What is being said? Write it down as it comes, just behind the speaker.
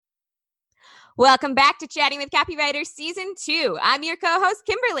Welcome back to Chatting with Copywriters Season 2. I'm your co-host,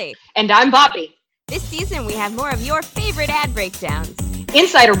 Kimberly. And I'm Bobby. This season, we have more of your favorite ad breakdowns,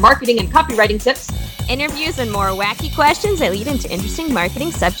 insider marketing and copywriting tips, interviews, and more wacky questions that lead into interesting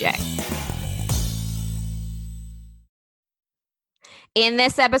marketing subjects. In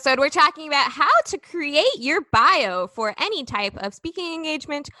this episode, we're talking about how to create your bio for any type of speaking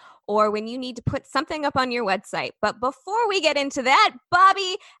engagement or when you need to put something up on your website. But before we get into that,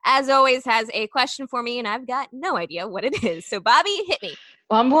 Bobby, as always, has a question for me, and I've got no idea what it is. So, Bobby, hit me.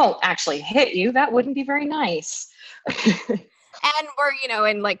 Well, I won't actually hit you. That wouldn't be very nice. And we're,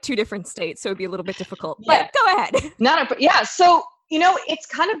 in like two different states, so it'd be a little bit difficult. But go ahead. So, it's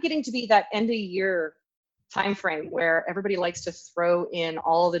kind of getting to be that end of year time frame where everybody likes to throw in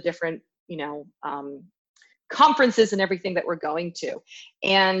all the different, conferences and everything that we're going to.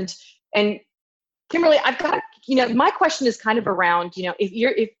 And Kimberly, I've got, my question is kind of around,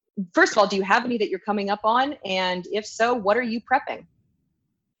 if first of all, do you have any that you're coming up on? And if so, what are you prepping?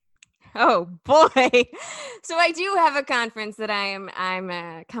 Oh boy. So I do have a conference that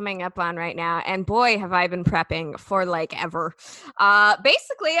I'm coming up on right now, and boy, have I been prepping for like ever.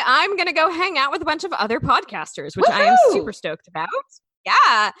 Basically, I'm going to go hang out with a bunch of other podcasters, which I am super stoked about.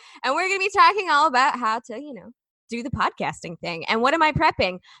 Yeah. And we're going to be talking all about how to, do the podcasting thing. And what am I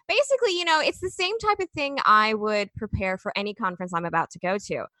prepping? Basically, it's the same type of thing I would prepare for any conference I'm about to go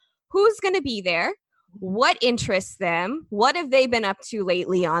to. Who's going to be there? What interests them? What have they been up to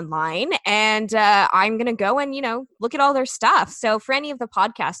lately online? And I'm going to go and, look at all their stuff. So for any of the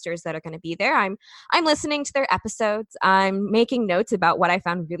podcasters that are going to be there, I'm listening to their episodes. I'm making notes about what I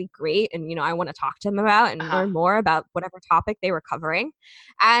found really great. And, I want to talk to them about and learn more about whatever topic they were covering.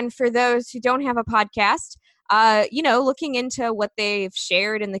 And for those who don't have a podcast, looking into what they've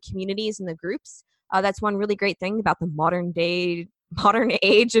shared in the communities and the groups. That's one really great thing about the modern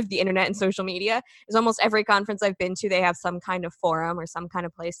age of the internet and social media is almost every conference I've been to, they have some kind of forum or some kind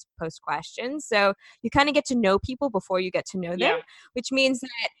of place to post questions. So you kind of get to know people before you get to know them, which means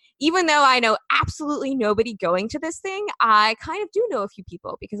that even though I know absolutely nobody going to this thing, I kind of do know a few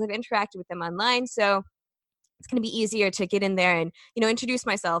people because I've interacted with them online. So it's going to be easier to get in there and, introduce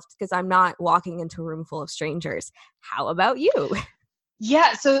myself because I'm not walking into a room full of strangers. How about you?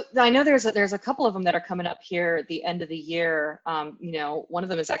 Yeah, so I know there's a couple of them that are coming up here at the end of the year. One of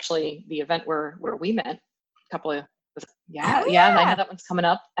them is actually the event where we met. I know that one's coming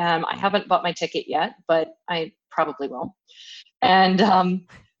up. I haven't bought my ticket yet, but I probably will. And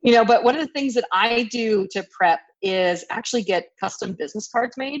but one of the things that I do to prep is actually get custom business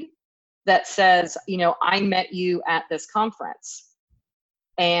cards made that says, I met you at this conference.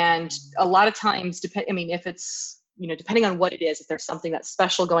 And a lot of times, if it's depending on what it is, if there's something that's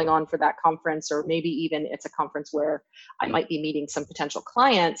special going on for that conference, or maybe even it's a conference where I might be meeting some potential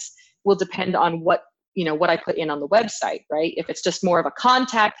clients, will depend on what I put in on the website, right? If it's just more of a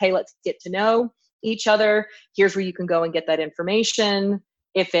contact, hey, let's get to know each other, here's where you can go and get that information.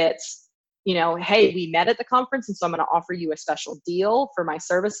 If it's, hey, we met at the conference, and so I'm going to offer you a special deal for my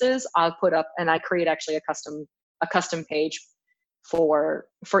services, I'll put up, and I create actually a custom page for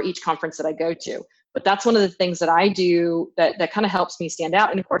each conference that I go to. But that's one of the things that I do that kind of helps me stand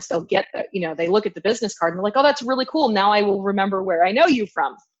out. And of course, they'll get they look at the business card and they're like, oh, that's really cool. Now I will remember where I know you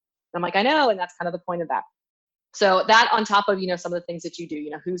from. And I'm like, I know. And that's kind of the point of that. So that on top of, some of the things that you do,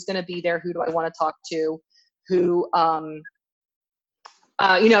 who's going to be there? Who do I want to talk to? Who, so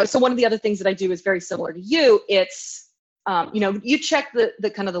one of the other things that I do is very similar to you. It's, you check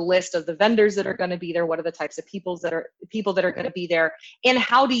the kind of the list of the vendors that are going to be there. What are the types of people that are going to be there? And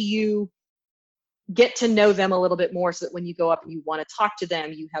how do you get to know them a little bit more so that when you go up and you want to talk to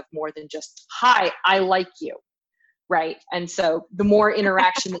them, you have more than just, hi, I like you, right? And so the more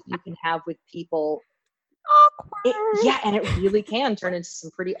interaction that you can have with people, and it really can turn into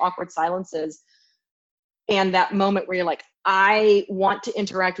some pretty awkward silences. And that moment where you're like, I want to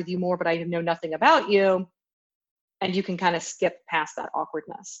interact with you more, but I know nothing about you. And you can kind of skip past that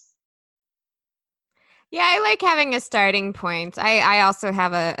awkwardness. Yeah, I like having a starting point. I also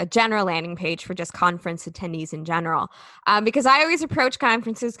have a general landing page for just conference attendees in general, because I always approach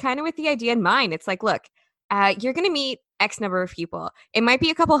conferences kind of with the idea in mind. It's like, look, you're going to meet X number of people. It might be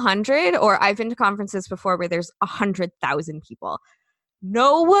a couple hundred, or I've been to conferences before where there's 100,000 people.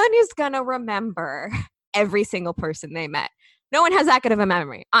 No one is going to remember every single person they met. No one has that good of a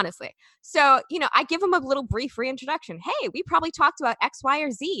memory, honestly. So, I give them a little brief reintroduction. Hey, we probably talked about X, Y,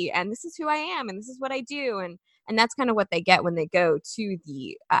 or Z, and this is who I am, and this is what I do. And that's kind of what they get when they go to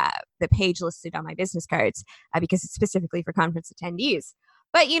the page listed on my business cards, because it's specifically for conference attendees.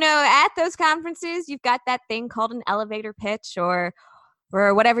 But, at those conferences, you've got that thing called an elevator pitch, or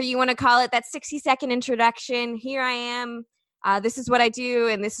or whatever you want to call it, that 60-second introduction. Here I am. This is what I do,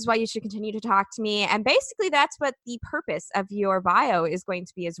 and this is why you should continue to talk to me. And basically, that's what the purpose of your bio is going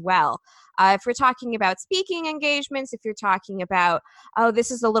to be as well. If we're talking about speaking engagements, if you're talking about, oh,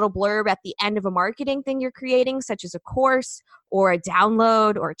 this is a little blurb at the end of a marketing thing you're creating, such as a course or a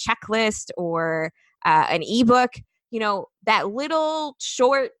download or a checklist or an ebook, that little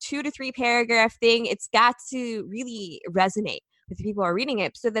short 2 to 3 paragraph thing, it's got to really resonate with the people who are reading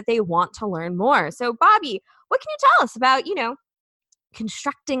it so that they want to learn more. So, Bobby, what can you tell us about,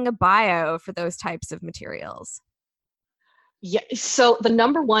 constructing a bio for those types of materials? Yeah. So the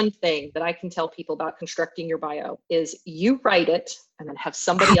number one thing that I can tell people about constructing your bio is you write it and then have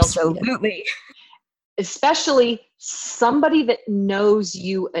somebody else read it. Absolutely. Especially somebody that knows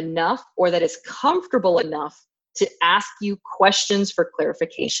you enough or that is comfortable enough to ask you questions for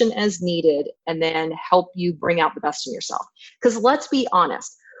clarification as needed and then help you bring out the best in yourself. Because let's be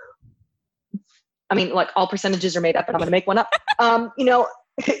honest. I mean, like, all percentages are made up, and I'm going to make one up.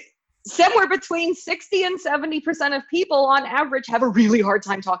 Somewhere between 60 and 70% of people on average have a really hard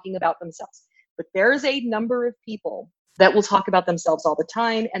time talking about themselves. But there's a number of people that will talk about themselves all the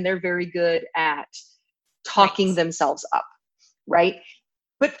time, and they're very good at talking themselves up, right?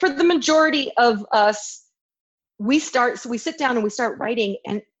 But for the majority of us, we sit down and we start writing,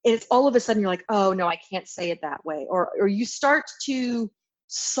 and it's all of a sudden you're like, oh no, I can't say it that way. Or you start to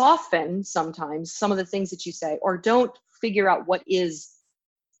soften sometimes some of the things that you say, or don't figure out what is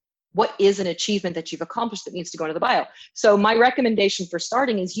an achievement that you've accomplished that needs to go into the bio. So my recommendation for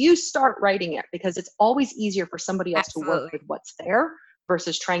starting is you start writing it, because it's always easier for somebody else to work with what's there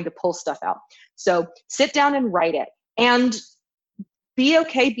versus trying to pull stuff out. So sit down and write it, and be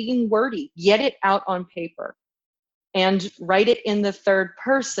okay being wordy. Get it out on paper and write it in the third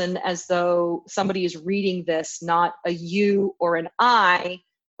person as though somebody is reading this, not a you or an I,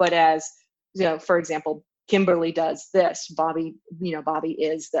 but as, for example, Kimberly does this, Bobby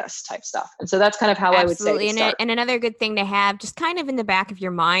is this type stuff. And so that's kind of how I would say to start. And another good thing to have just kind of in the back of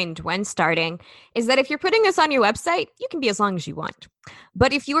your mind when starting is that if you're putting this on your website, you can be as long as you want.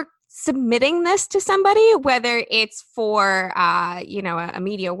 But if you were submitting this to somebody, whether it's for a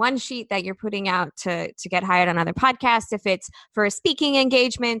Media One sheet that you're putting out to get hired on other podcasts, if it's for a speaking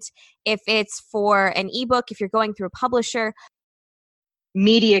engagement, if it's for an ebook, if you're going through a publisher,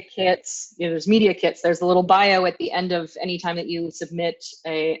 media kits, there's media kits, there's a little bio at the end of any time that you submit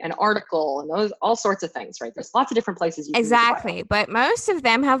an article, and those all sorts of things, right? There's lots of different places you can exactly, but most of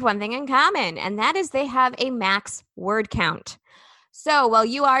them have one thing in common, and that is they have a max word count. So while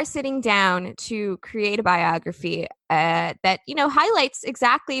you are sitting down to create a biography that, highlights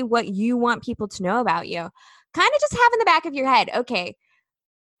exactly what you want people to know about you, kind of just have in the back of your head, okay,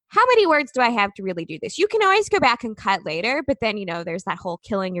 how many words do I have to really do this? You can always go back and cut later, but then, there's that whole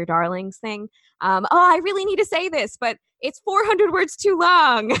killing your darlings thing. I really need to say this, but it's 400 words too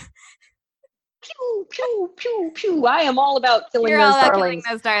long. Pew, pew, pew, pew. I am all about killing those darlings.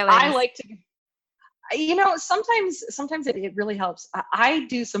 I like to... sometimes it really helps. I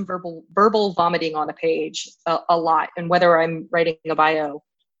do some verbal vomiting on a page a lot. And whether I'm writing a bio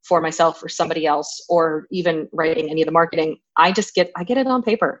for myself or somebody else, or even writing any of the marketing, I get it on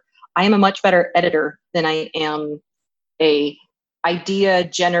paper. I am a much better editor than I am a idea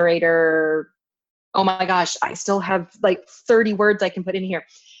generator. Oh my gosh, I still have like 30 words I can put in here.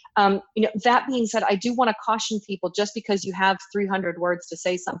 That being said, I do want to caution people, just because you have 300 words to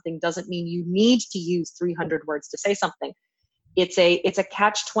say something doesn't mean you need to use 300 words to say something. It's a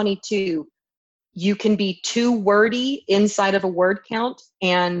catch-22. You can be too wordy inside of a word count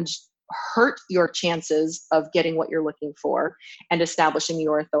and hurt your chances of getting what you're looking for and establishing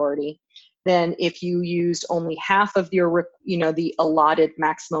your authority than if you used only half of your, the allotted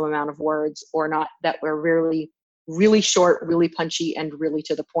maximum amount of words, or not, that were really, really short, really punchy, and really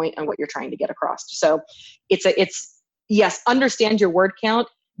to the point on what you're trying to get across. So yes, understand your word count.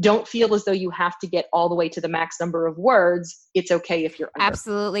 Don't feel as though you have to get all the way to the max number of words. It's okay if you're under.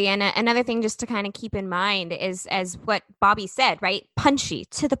 Absolutely. And another thing just to kind of keep in mind is, as what Bobby said, right? Punchy,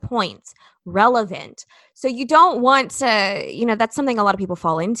 to the point, relevant. So you don't want to, that's something a lot of people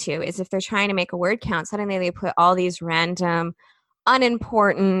fall into, is if they're trying to make a word count, suddenly they put all these random,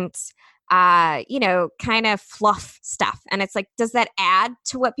 unimportant, kind of fluff stuff. And it's like, does that add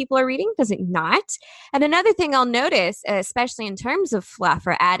to what people are reading? Does it not? And another thing I'll notice, especially in terms of fluff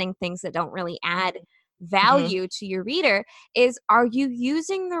or adding things that don't really add value to your reader, is, are you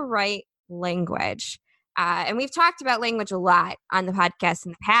using the right language? And we've talked about language a lot on the podcast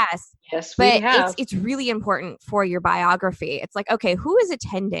in the past. Yes, we have. It's really important for your biography. It's like, okay, who is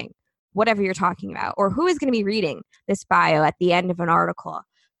attending? whatever you're talking about, or who is going to be reading this bio at the end of an article,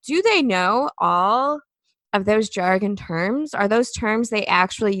 do they know all of those jargon terms? Are those terms they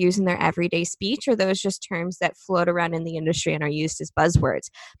actually use in their everyday speech, or those just terms that float around in the industry and are used as buzzwords?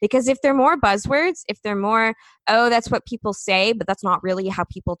 Because if they're more buzzwords, if they're more, oh, that's what people say, but that's not really how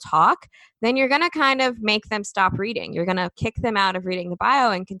people talk, then you're going to kind of make them stop reading. You're going to kick them out of reading the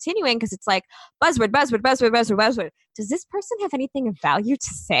bio and continuing, because it's like buzzword, buzzword, buzzword, buzzword, buzzword. Does this person have anything of value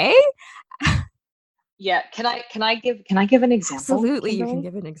to say? Yeah. Can I give an example? Absolutely, you Kimberly? can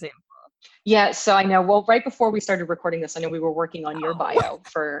give an example. Yeah, so I know. Well, right before we started recording this, I know we were working on your bio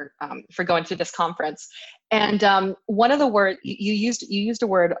for going through this conference, and one of the words you used a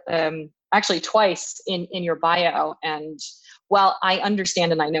word actually twice in your bio, and while I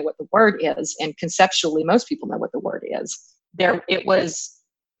understand and I know what the word is, and conceptually most people know what the word is, it was,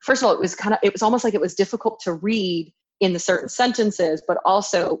 first of all, it was almost like it was difficult to read in the certain sentences, but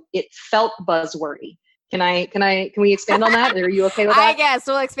also it felt buzzwordy. Can we expand on that? Are you okay with that? I guess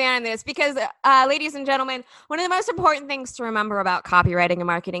we'll expand on this because, ladies and gentlemen, one of the most important things to remember about copywriting and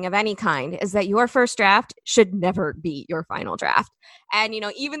marketing of any kind is that your first draft should never be your final draft. And,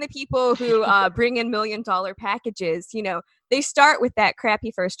 even the people who bring in $1 million packages, they start with that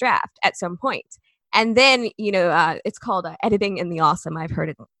crappy first draft at some point. And then, it's called editing in the awesome. I've heard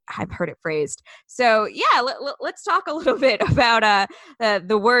it phrased. So yeah, let's talk a little bit about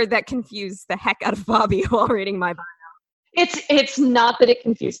the word that confused the heck out of Bobby while reading my bio. It's not that it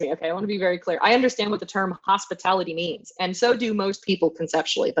confused me. Okay, I want to be very clear. I understand what the term hospitality means, and so do most people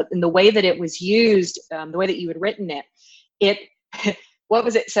conceptually. But in the way that it was used, the way that you had written it, what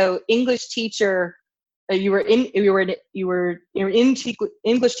was it? So English teacher. You were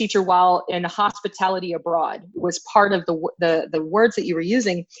English teacher while in hospitality abroad was part of the words that you were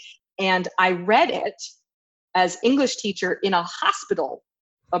using, and I read it as English teacher in a hospital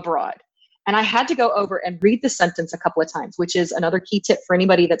abroad, and I had to go over and read the sentence a couple of times, which is another key tip for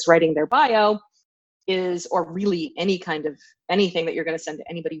anybody that's writing their bio, or really anything that you're going to send to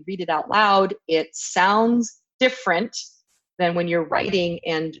anybody. Read it out loud. It sounds different than when you're writing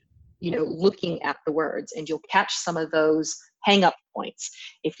and looking at the words, and you'll catch some of those hang up points.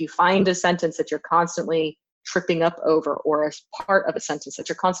 If you find a sentence that you're constantly tripping up over, or a part of a sentence that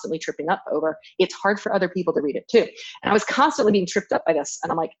you're constantly tripping up over, it's hard for other people to read it too. And I was constantly being tripped up by this.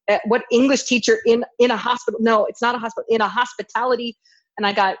 And I'm like, what English teacher in a hospital? No, it's not a hospital, in a hospitality. And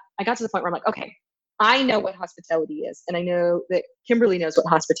I got to the point where I'm like, okay, I know what hospitality is. And I know that Kimberly knows what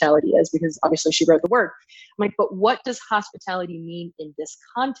hospitality is because obviously she wrote the word. I'm like, but what does hospitality mean in this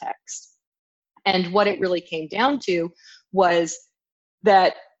context? And what it really came down to was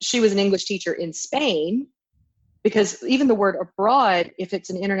that she was an English teacher in Spain, because even the word abroad, if it's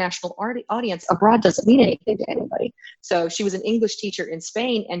an international audience, abroad doesn't mean anything to anybody. So she was an English teacher in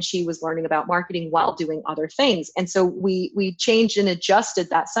Spain, and she was learning about marketing while doing other things. And so we changed and adjusted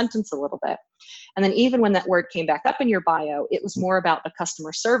that sentence a little bit. And then even when that word came back up in your bio, it was more about the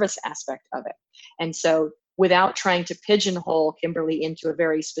customer service aspect of it. And so without trying to pigeonhole Kimberly into a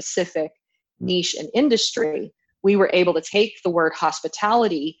very specific niche and industry, we were able to take the word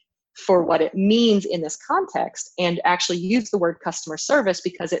hospitality for what it means in this context and actually use the word customer service,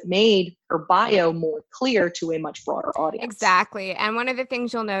 because it made her bio more clear to a much broader audience. Exactly. And one of the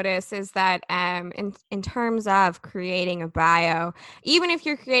things you'll notice is that in terms of creating a bio, even if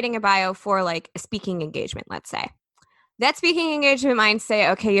you're creating a bio for like a speaking engagement, let's say, that speaking engagement might say,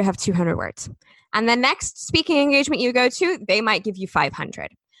 okay, you have 200 words. And the next speaking engagement you go to, they might give you 500.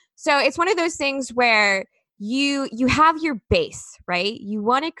 So it's one of those things where you have your base, right? You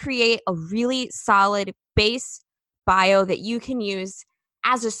want to create a really solid base bio that you can use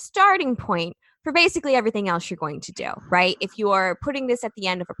as a starting point for basically everything else you're going to do, right? If you're putting this at the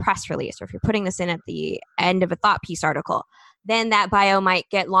end of a press release, or if you're putting this in at the end of a thought piece article, then that bio might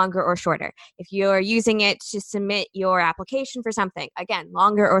get longer or shorter. If you're using it to submit your application for something, again,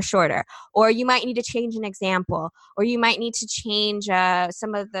 longer or shorter. Or you might need to change an example, or you might need to change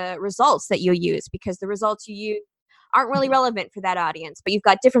some of the results that you use, because the results you use aren't really relevant for that audience, but you've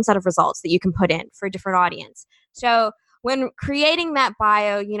got different set of results that you can put in for a different audience. So when creating that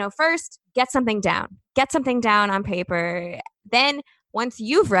bio, first get something down on paper. Then once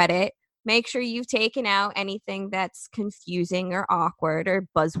you've read it, make sure you've taken out anything that's confusing or awkward or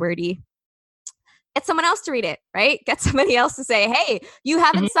buzzwordy. Get someone else to read it, right? Get somebody else to say, hey, you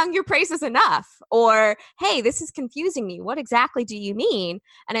haven't sung your praises enough. Or, hey, this is confusing me. What exactly do you mean?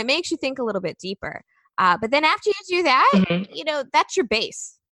 And it makes you think a little bit deeper. But then after you do that, that's your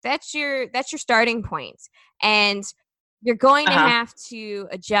base. That's your starting point. And you're going to have to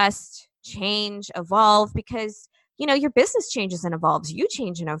adjust, change, evolve, because your business changes and evolves, you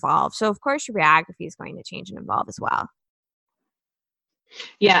change and evolve. So of course your biography is going to change and evolve as well.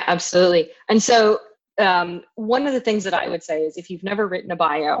 Yeah, absolutely. And so one of the things that I would say is if you've never written a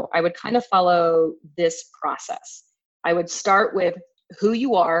bio, I would kind of follow this process. I would start with who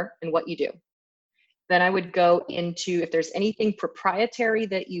you are and what you do. Then I would go into if there's anything proprietary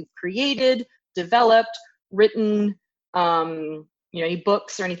that you've created, developed, written, any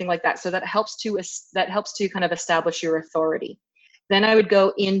books or anything like that. So that helps to kind of establish your authority. Then I would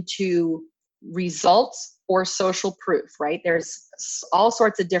go into results or social proof, right? There's all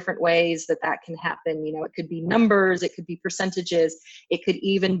sorts of different ways that can happen. It could be numbers, it could be percentages, it could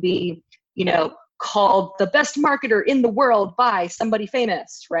even be, called the best marketer in the world by somebody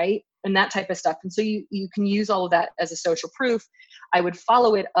famous, right? And that type of stuff. And so you can use all of that as a social proof. I would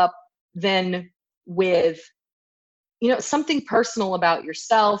follow it up then with, something personal about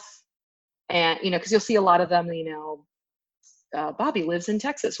yourself. And, because you'll see a lot of them, Bobby lives in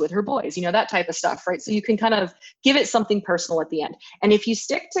Texas with her boys, that type of stuff, right? So you can kind of give it something personal at the end. And if you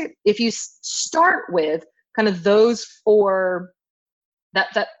start with kind of those four,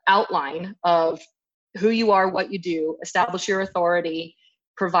 that outline of who you are, what you do, establish your authority,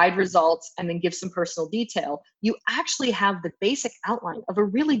 provide results, and then give some personal detail, you actually have the basic outline of a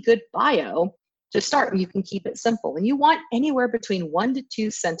really good bio to start. And you can keep it simple. And you want anywhere between 1 to 2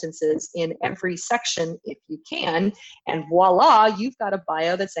 sentences in every section if you can. And voila, you've got a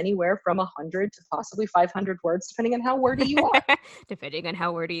bio that's anywhere from 100 to possibly 500 words, depending on how wordy you are. Depending on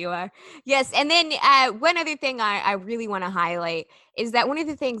how wordy you are. Yes. And then one other thing I really want to highlight is that one of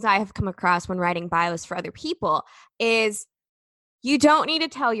the things I have come across when writing bios for other people is you don't need to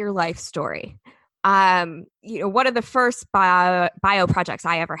tell your life story. One of the first bio projects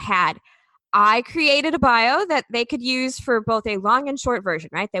I ever had, I created a bio that they could use for both a long and short version,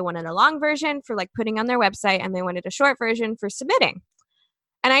 right? They wanted a long version for like putting on their website, and they wanted a short version for submitting.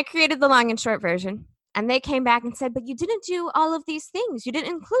 And I created the long and short version, and they came back and said, but you didn't do all of these things. You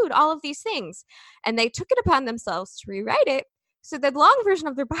didn't include all of these things. And they took it upon themselves to rewrite it. So the long version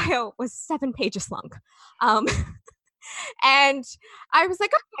of their bio was 7 pages long. And I was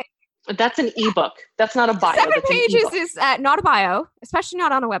like, okay. That's an ebook. That's not a bio. 7 pages is not a bio, especially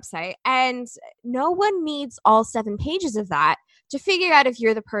not on a website. And no one needs all 7 pages of that to figure out if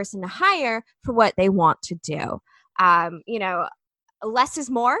you're the person to hire for what they want to do. Less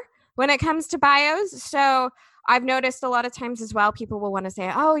is more when it comes to bios. So I've noticed a lot of times as well, people will want to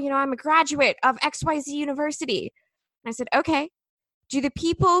say, oh, I'm a graduate of XYZ University. And I said, okay, do the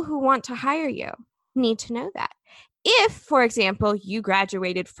people who want to hire you need to know that? If, for example, you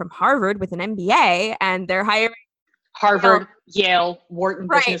graduated from Harvard with an MBA and they're hiring Harvard, Yale, Wharton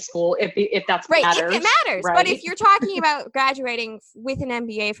Business School, if that's right, matters. If it matters. Right. But if you're talking about graduating with an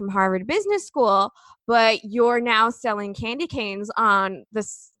MBA from Harvard Business School, but you're now selling candy canes on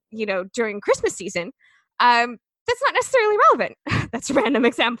this, during Christmas season, that's not necessarily relevant. That's a random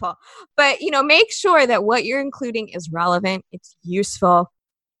example. But, make sure that what you're including is relevant, it's useful.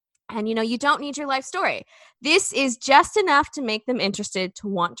 And, you don't need your life story. This is just enough to make them interested to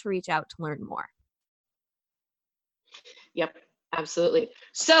want to reach out to learn more. Yep, absolutely.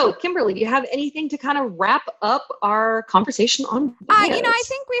 So, Kimberly, do you have anything to kind of wrap up our conversation on bios? I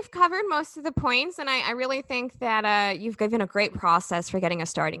think we've covered most of the points, and I really think that you've given a great process for getting a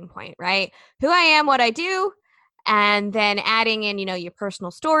starting point, right? Who I am, what I do, and then adding in, your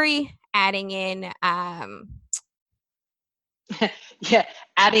personal story, adding in...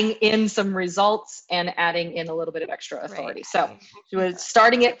 adding in some results and adding in a little bit of extra authority. Right. So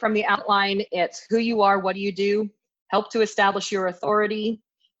starting it from the outline, it's who you are, what do you do, help to establish your authority,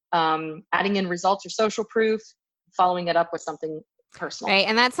 adding in results or social proof, following it up with something personal. Right.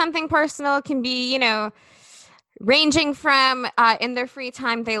 And that something personal can be, ranging from in their free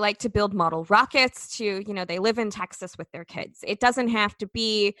time, they like to build model rockets to, they live in Texas with their kids. It doesn't have to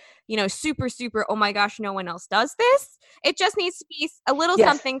be, super, super, oh my gosh, no one else does this. It just needs to be a little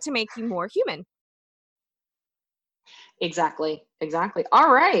something to make you more human. Exactly.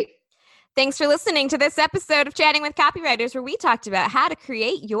 All right. Thanks for listening to this episode of Chatting with Copywriters, where we talked about how to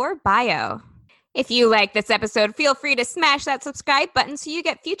create your bio. If you like this episode, feel free to smash that subscribe button so you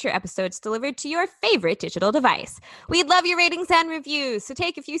get future episodes delivered to your favorite digital device. We'd love your ratings and reviews, so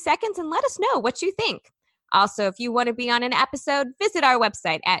take a few seconds and let us know what you think. Also, if you want to be on an episode, visit our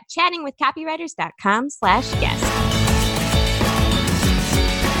website at chattingwithcopywriters.com/guest.